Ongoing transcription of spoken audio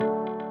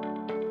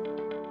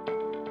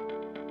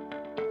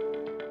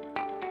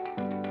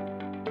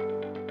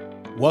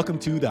Welcome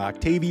to the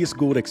Octavius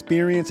Gould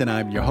Experience, and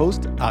I'm your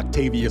host,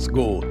 Octavius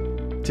Gould.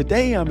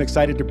 Today, I'm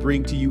excited to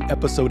bring to you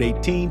episode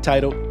 18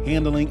 titled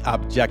Handling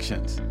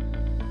Objections.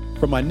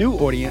 For my new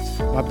audience,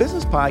 my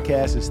business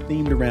podcast is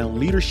themed around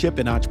leadership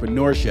and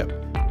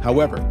entrepreneurship.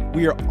 However,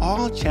 we are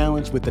all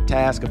challenged with the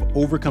task of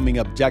overcoming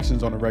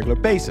objections on a regular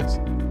basis.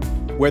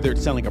 Whether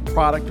it's selling a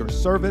product or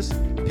service,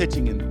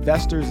 pitching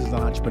investors as an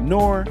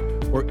entrepreneur,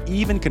 or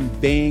even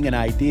conveying an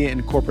idea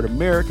in corporate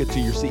America to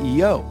your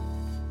CEO.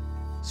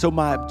 So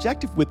my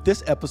objective with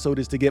this episode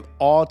is to give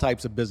all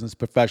types of business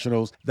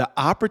professionals the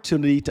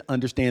opportunity to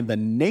understand the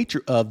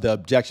nature of the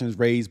objections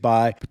raised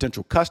by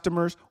potential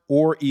customers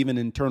or even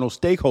internal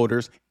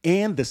stakeholders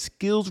and the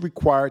skills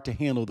required to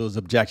handle those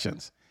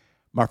objections.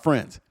 My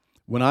friends,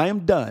 when I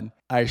am done,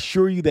 I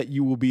assure you that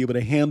you will be able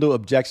to handle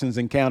objections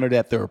encountered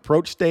at the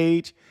approach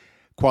stage,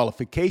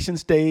 qualification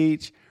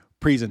stage,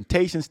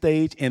 presentation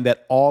stage, and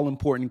that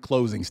all-important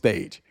closing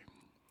stage.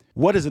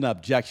 What is an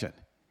objection?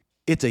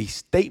 It's a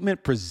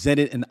statement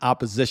presented in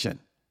opposition,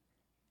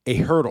 a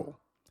hurdle,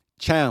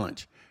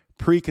 challenge,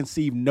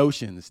 preconceived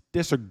notions,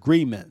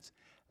 disagreements,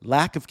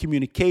 lack of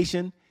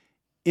communication,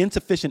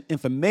 insufficient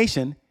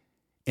information,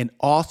 and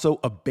also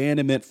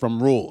abandonment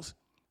from rules.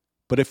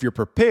 But if you're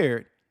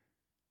prepared,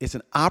 it's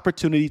an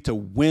opportunity to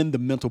win the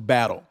mental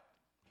battle.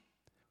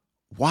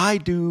 Why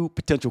do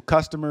potential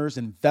customers,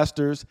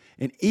 investors,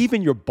 and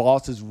even your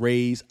bosses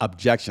raise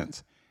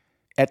objections?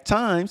 At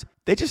times,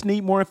 they just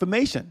need more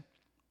information.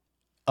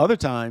 Other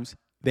times,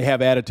 they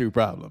have attitude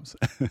problems.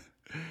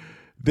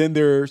 Then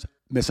there's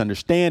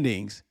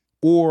misunderstandings,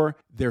 or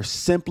they're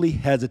simply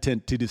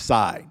hesitant to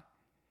decide.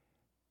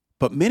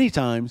 But many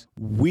times,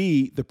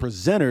 we, the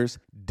presenters,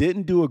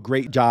 didn't do a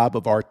great job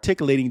of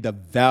articulating the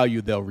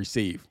value they'll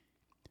receive.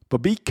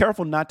 But be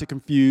careful not to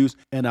confuse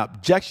an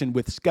objection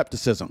with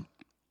skepticism.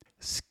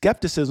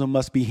 Skepticism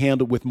must be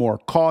handled with more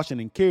caution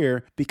and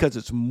care because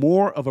it's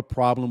more of a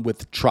problem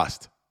with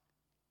trust.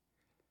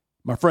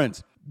 My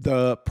friends,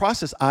 the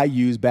process I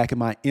used back in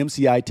my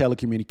MCI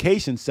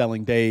telecommunications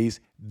selling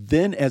days,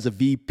 then as a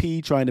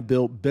VP trying to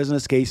build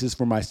business cases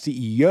for my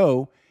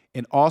CEO,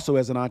 and also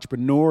as an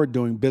entrepreneur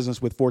doing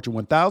business with Fortune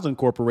 1000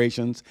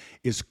 corporations,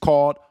 is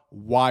called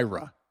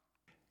WIRA.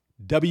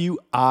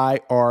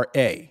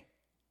 W-I-R-A.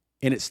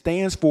 And it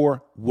stands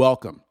for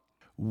welcome.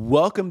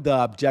 Welcome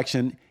the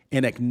objection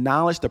and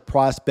acknowledge the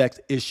prospect's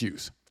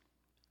issues.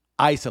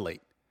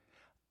 Isolate.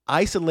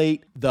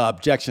 Isolate the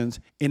objections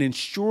and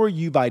ensure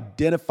you've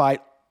identified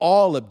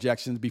all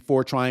objections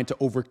before trying to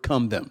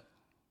overcome them.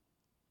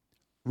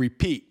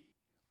 Repeat.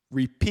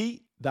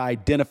 Repeat the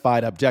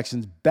identified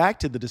objections back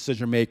to the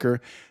decision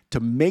maker to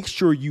make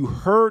sure you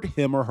heard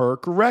him or her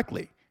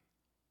correctly.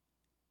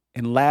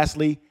 And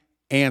lastly,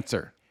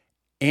 answer.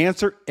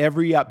 Answer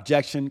every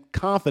objection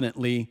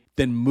confidently,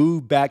 then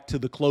move back to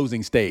the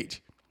closing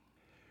stage.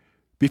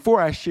 Before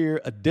I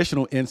share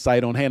additional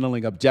insight on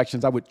handling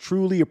objections, I would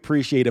truly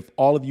appreciate if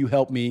all of you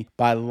help me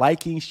by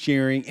liking,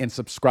 sharing, and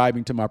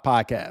subscribing to my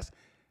podcast.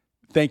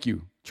 Thank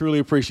you. Truly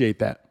appreciate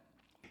that.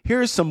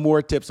 Here's some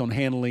more tips on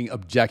handling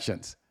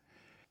objections.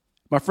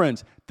 My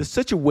friends, the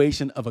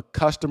situation of a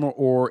customer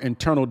or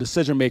internal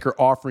decision maker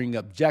offering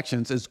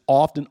objections is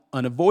often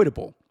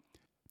unavoidable.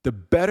 The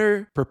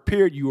better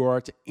prepared you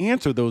are to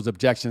answer those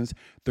objections,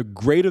 the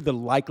greater the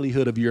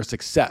likelihood of your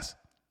success.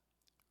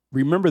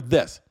 Remember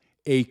this.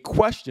 A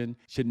question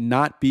should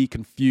not be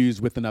confused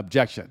with an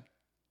objection.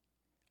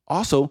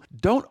 Also,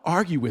 don't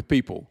argue with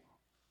people.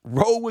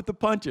 Roll with the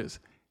punches.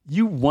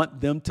 You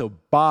want them to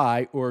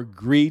buy or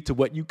agree to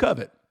what you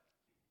covet.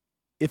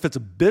 If it's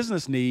a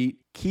business need,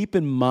 keep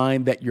in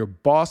mind that your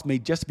boss may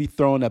just be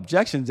throwing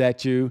objections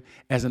at you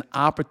as an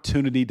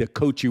opportunity to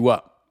coach you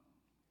up.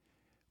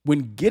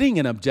 When getting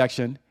an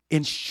objection,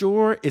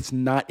 ensure it's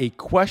not a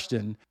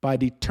question by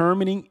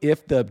determining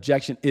if the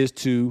objection is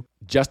to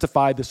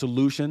justify the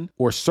solution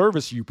or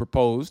service you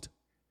proposed,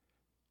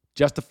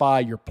 justify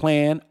your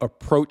plan,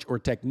 approach, or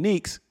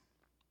techniques,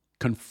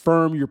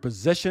 confirm your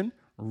position,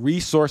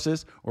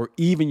 resources, or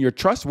even your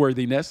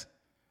trustworthiness,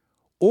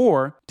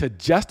 or to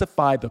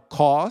justify the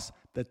cost,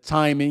 the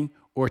timing,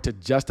 or to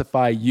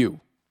justify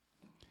you.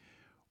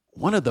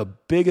 One of the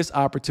biggest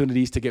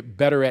opportunities to get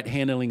better at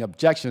handling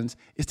objections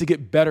is to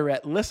get better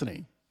at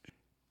listening.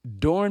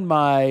 During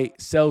my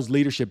sales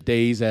leadership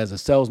days as a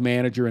sales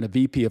manager and a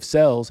VP of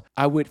sales,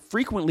 I would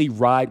frequently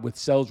ride with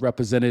sales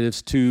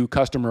representatives to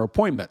customer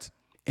appointments,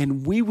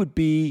 and we would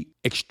be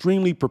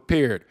extremely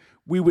prepared.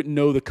 We would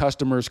know the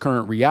customer's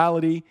current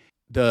reality,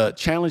 the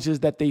challenges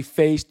that they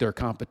face, their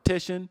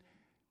competition.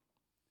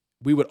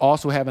 We would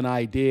also have an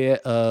idea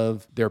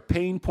of their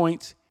pain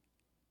points.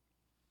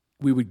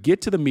 We would get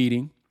to the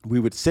meeting.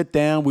 We would sit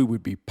down. We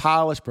would be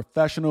polished,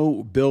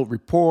 professional, build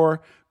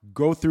rapport,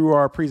 go through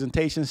our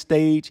presentation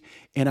stage.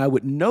 And I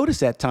would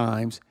notice at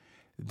times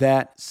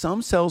that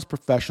some sales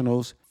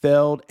professionals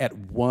failed at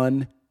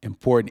one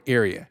important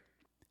area.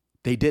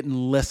 They didn't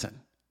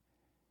listen.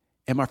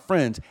 And my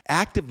friends,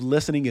 active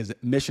listening is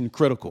mission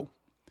critical.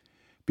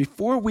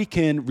 Before we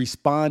can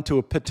respond to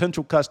a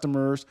potential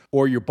customer's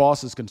or your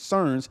boss's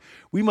concerns,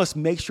 we must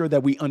make sure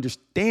that we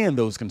understand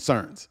those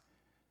concerns.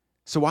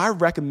 So I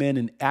recommend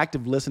an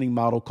active listening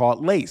model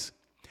called LACE.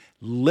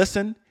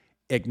 Listen,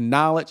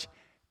 acknowledge,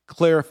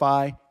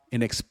 clarify,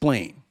 and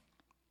explain.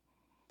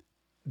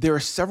 There are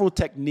several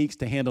techniques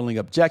to handling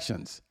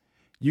objections.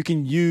 You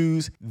can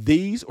use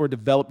these or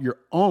develop your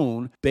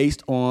own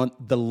based on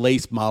the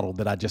LACE model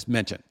that I just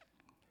mentioned.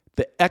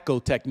 The echo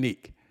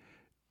technique.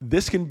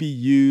 This can be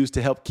used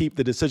to help keep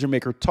the decision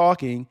maker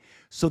talking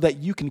so that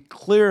you can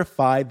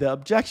clarify the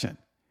objection.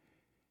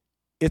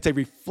 It's a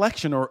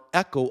reflection or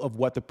echo of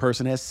what the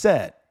person has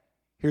said.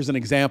 Here's an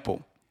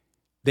example.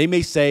 They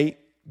may say,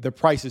 the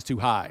price is too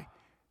high.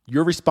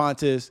 Your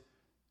response is,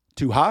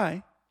 too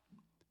high?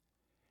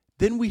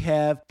 Then we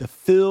have the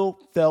feel,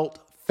 felt,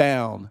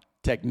 found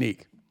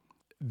technique.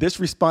 This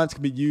response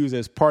can be used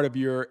as part of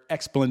your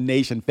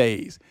explanation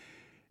phase.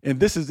 And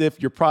this is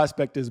if your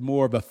prospect is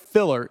more of a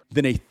filler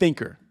than a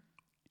thinker.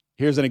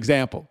 Here's an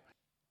example.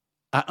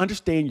 I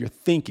understand your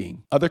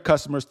thinking. Other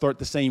customers thought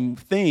the same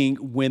thing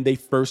when they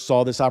first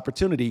saw this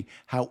opportunity.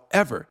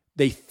 However,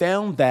 they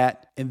found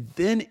that and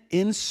then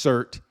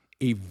insert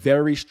a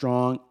very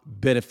strong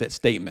benefit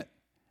statement.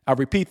 I'll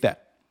repeat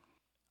that.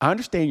 I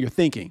understand your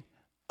thinking.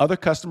 Other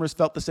customers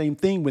felt the same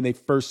thing when they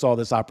first saw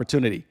this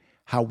opportunity.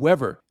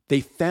 However, they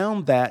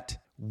found that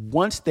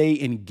once they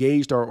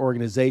engaged our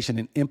organization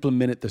and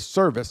implemented the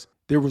service,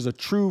 there was a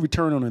true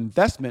return on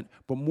investment,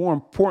 but more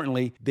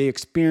importantly, they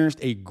experienced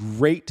a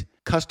great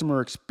customer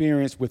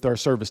experience with our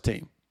service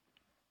team.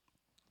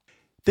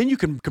 Then you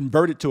can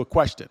convert it to a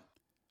question.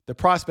 The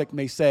prospect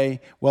may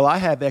say, well, I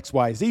have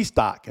XYZ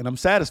stock and I'm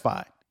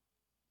satisfied.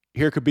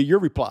 Here could be your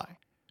reply.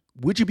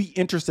 Would you be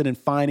interested in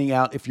finding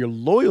out if your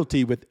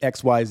loyalty with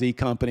XYZ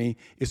company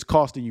is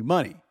costing you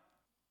money?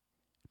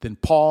 Then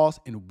pause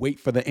and wait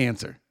for the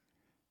answer.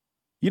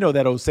 You know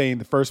that old saying,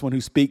 the first one who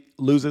speaks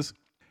loses?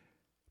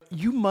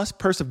 You must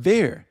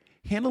persevere.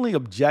 Handling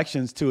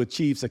objections to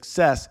achieve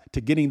success to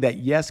getting that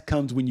yes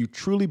comes when you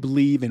truly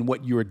believe in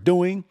what you are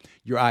doing,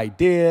 your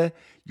idea,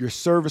 your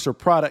service or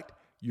product,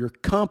 your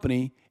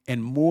company,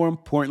 and more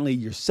importantly,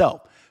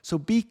 yourself. So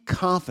be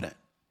confident.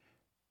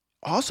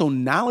 Also,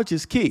 knowledge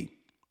is key.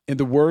 In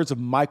the words of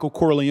Michael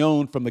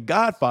Corleone from The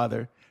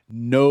Godfather,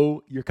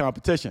 know your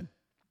competition.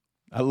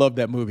 I love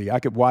that movie. I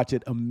could watch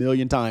it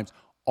 1,000,000 times,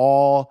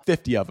 all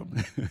 50 of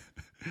them.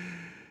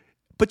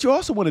 But you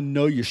also want to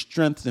know your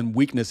strengths and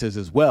weaknesses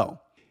as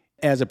well.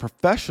 As a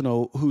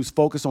professional who's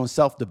focused on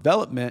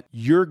self-development,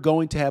 you're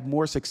going to have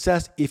more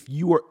success if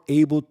you are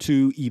able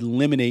to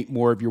eliminate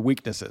more of your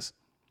weaknesses.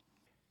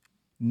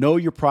 Know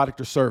your product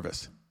or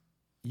service.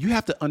 You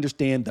have to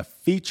understand the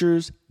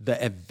features,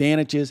 the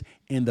advantages,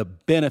 and the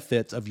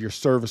benefits of your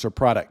service or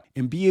product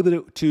and be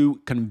able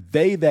to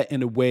convey that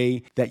in a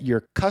way that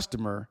your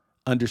customer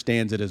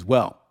understands it as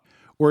well.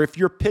 Or if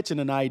you're pitching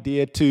an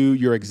idea to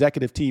your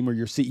executive team or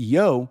your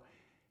CEO,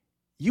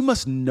 you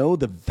must know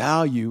the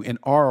value and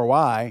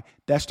ROI,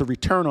 that's the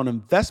return on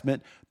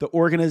investment the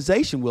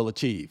organization will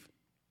achieve.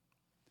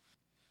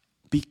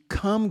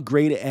 Become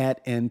great at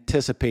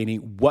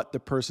anticipating what the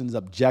person's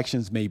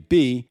objections may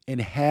be and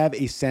have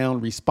a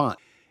sound response.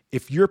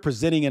 If you're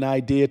presenting an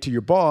idea to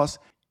your boss,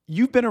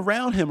 you've been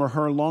around him or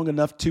her long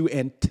enough to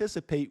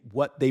anticipate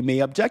what they may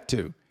object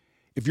to.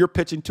 If you're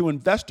pitching to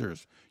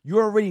investors, you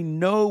already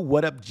know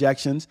what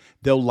objections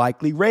they'll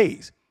likely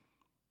raise.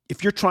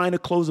 If you're trying to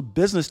close a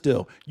business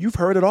deal, you've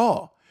heard it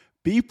all.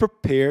 Be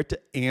prepared to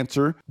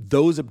answer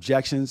those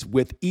objections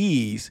with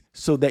ease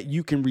so that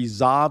you can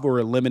resolve or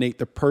eliminate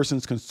the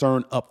person's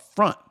concern up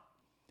front.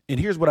 And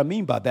here's what I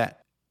mean by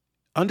that.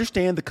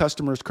 Understand the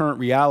customer's current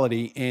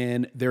reality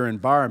and their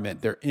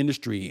environment, their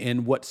industry,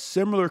 and what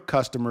similar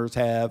customers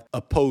have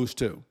opposed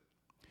to.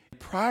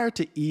 Prior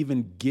to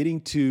even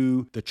getting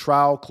to the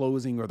trial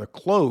closing or the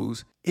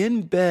close,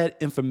 embed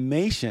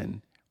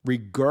information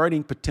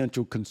regarding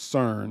potential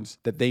concerns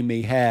that they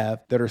may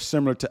have that are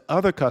similar to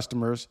other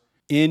customers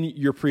in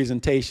your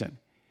presentation.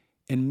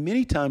 And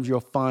many times you'll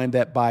find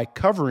that by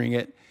covering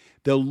it,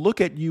 they'll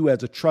look at you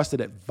as a trusted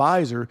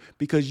advisor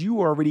because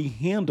you already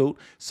handled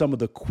some of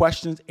the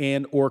questions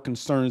and or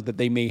concerns that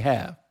they may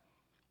have.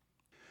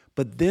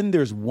 But then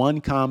there's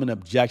one common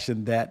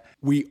objection that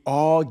we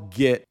all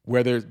get,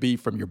 whether it be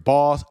from your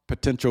boss,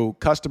 potential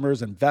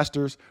customers,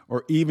 investors,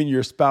 or even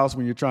your spouse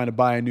when you're trying to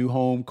buy a new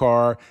home,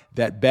 car,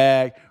 that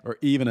bag, or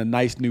even a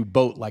nice new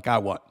boat like I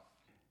want.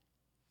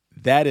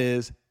 That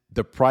is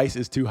the price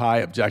is too high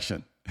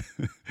objection.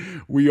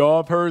 We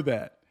all have heard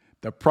that.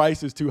 The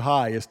price is too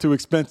high. It's too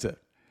expensive.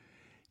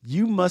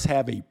 You must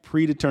have a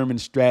predetermined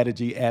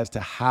strategy as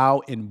to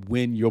how and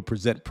when you'll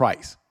present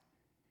price.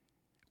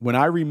 When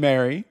I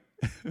remarry,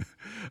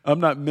 I'm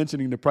not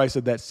mentioning the price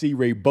of that Sea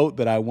Ray boat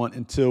that I want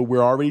until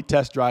we're already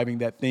test driving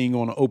that thing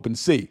on an open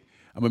sea.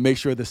 I'm going to make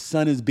sure the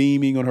sun is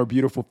beaming on her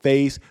beautiful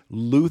face.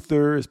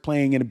 Luther is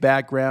playing in the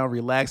background,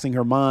 relaxing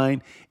her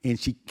mind, and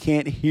she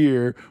can't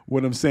hear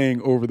what I'm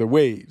saying over the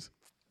waves.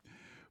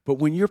 But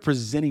when you're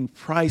presenting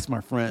price, my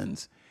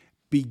friends,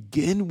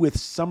 Begin with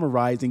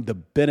summarizing the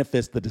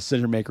benefits the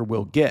decision maker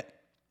will get.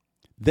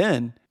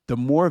 Then, the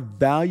more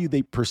value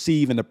they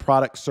perceive in the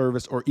product,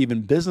 service, or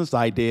even business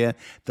idea,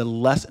 the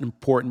less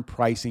important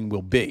pricing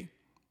will be.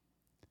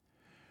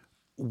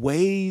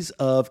 Ways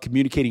of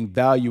communicating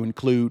value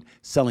include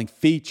selling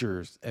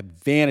features,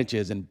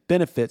 advantages, and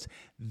benefits,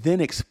 then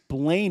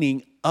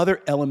explaining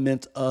other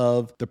elements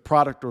of the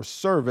product or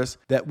service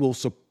that will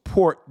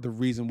support the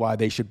reason why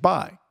they should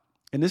buy.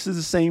 And this is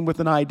the same with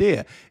an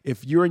idea.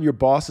 If you're in your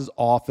boss's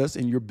office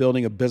and you're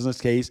building a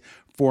business case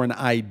for an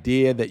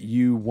idea that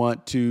you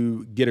want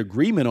to get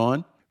agreement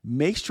on,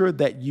 make sure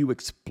that you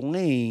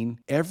explain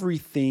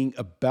everything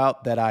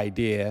about that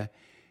idea,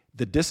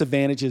 the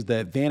disadvantages, the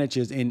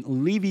advantages, and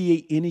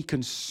alleviate any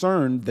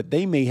concern that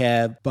they may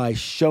have by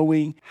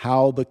showing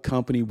how the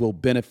company will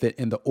benefit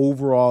and the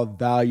overall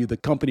value the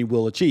company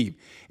will achieve.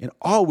 And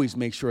always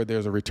make sure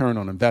there's a return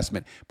on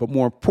investment, but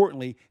more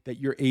importantly, that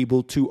you're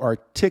able to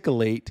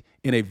articulate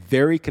in a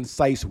very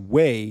concise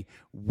way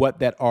what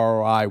that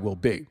ROI will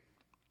be.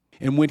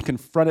 And when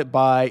confronted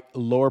by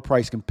lower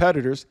price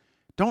competitors,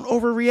 don't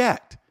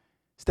overreact.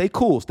 Stay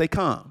cool, stay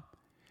calm.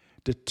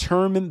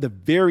 Determine the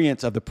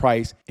variance of the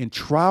price and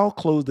trial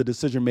close the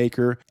decision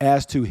maker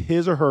as to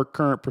his or her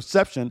current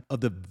perception of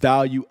the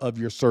value of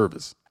your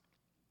service.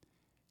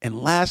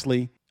 And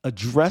lastly,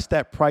 address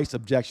that price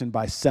objection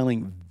by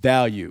selling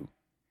value,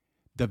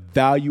 the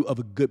value of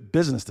a good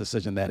business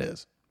decision, that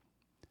is.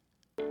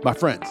 My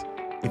friends,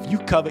 if you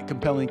covet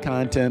compelling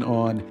content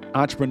on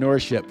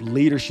entrepreneurship,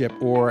 leadership,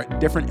 or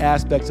different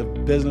aspects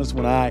of business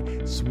when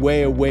I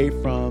sway away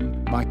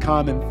from my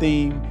common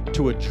theme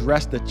to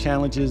address the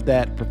challenges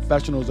that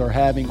professionals are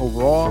having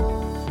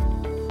overall,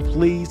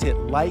 please hit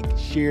like,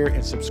 share,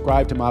 and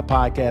subscribe to my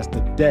podcast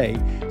today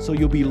so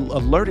you'll be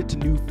alerted to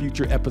new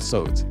future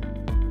episodes.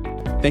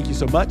 Thank you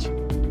so much.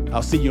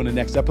 I'll see you on the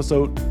next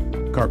episode.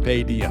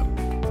 Carpe diem.